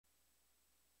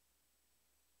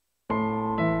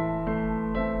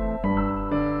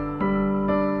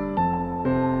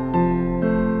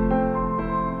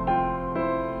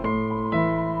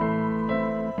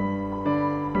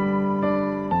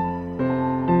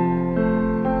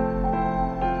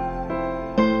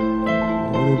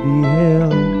be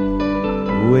held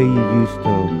the way you used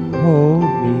to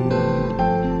hold me.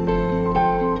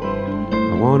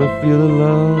 I wanna feel the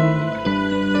love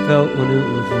felt when it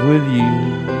was with you.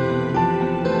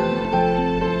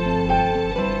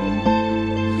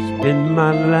 Spend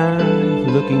my life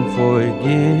looking for it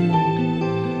again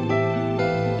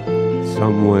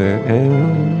somewhere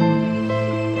else.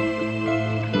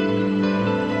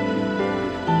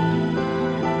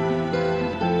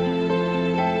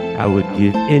 I would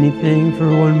give anything for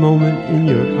one moment in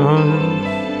your arms.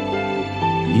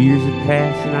 Years have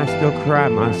passed and I still cry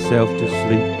myself to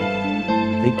sleep,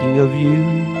 thinking of you.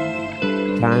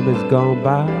 Time has gone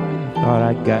by, thought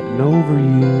I'd gotten over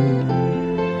you.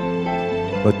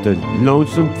 But the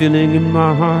lonesome feeling in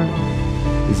my heart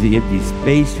is the empty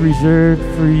space reserved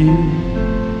for you.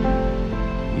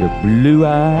 Your blue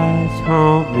eyes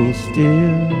haunt me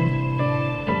still.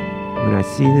 When I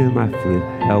see them I feel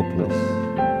helpless.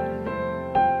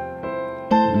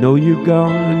 I know you're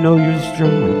gone, I know you're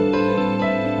strong,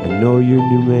 I know your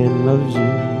new man loves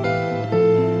you.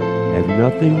 I have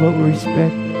nothing but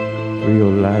respect for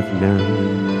your life now.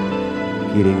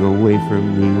 Getting away from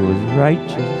me was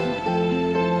righteous.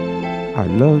 Our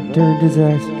love turned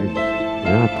disastrous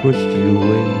and I pushed you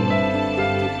away.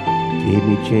 Gave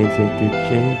me chance after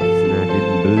chance and I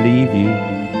didn't believe you.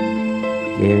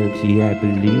 Guarantee I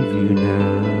believe you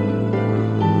now.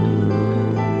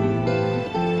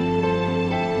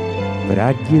 But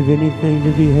I'd give anything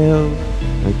to be held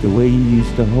like the way you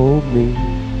used to hold me.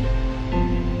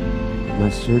 My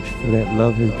search for that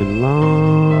love has been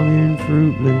long and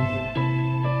fruitless,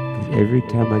 'cause every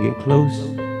time I get close,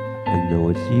 I know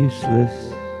it's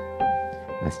useless.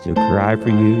 I still cry for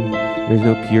you, there's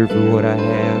no cure for what I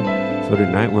have. So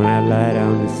tonight when I lie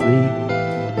down to sleep,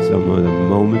 some of the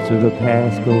moments of the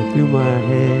past go through my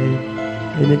head,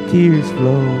 and the tears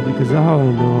flow, because all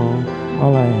I know,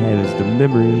 all I have is the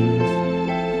memories.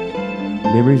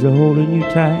 Memories of holding you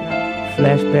tight,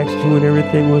 flashbacks to when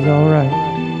everything was alright.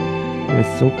 And I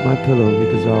soak my pillow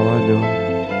because all I know,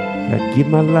 I'd give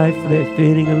my life for that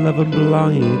feeling of love and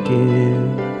belonging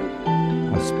again.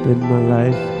 I'll spend my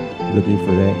life looking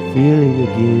for that feeling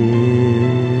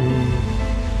again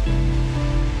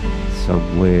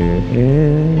somewhere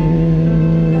else.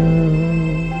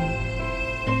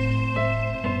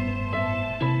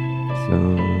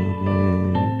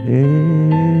 Somewhere else.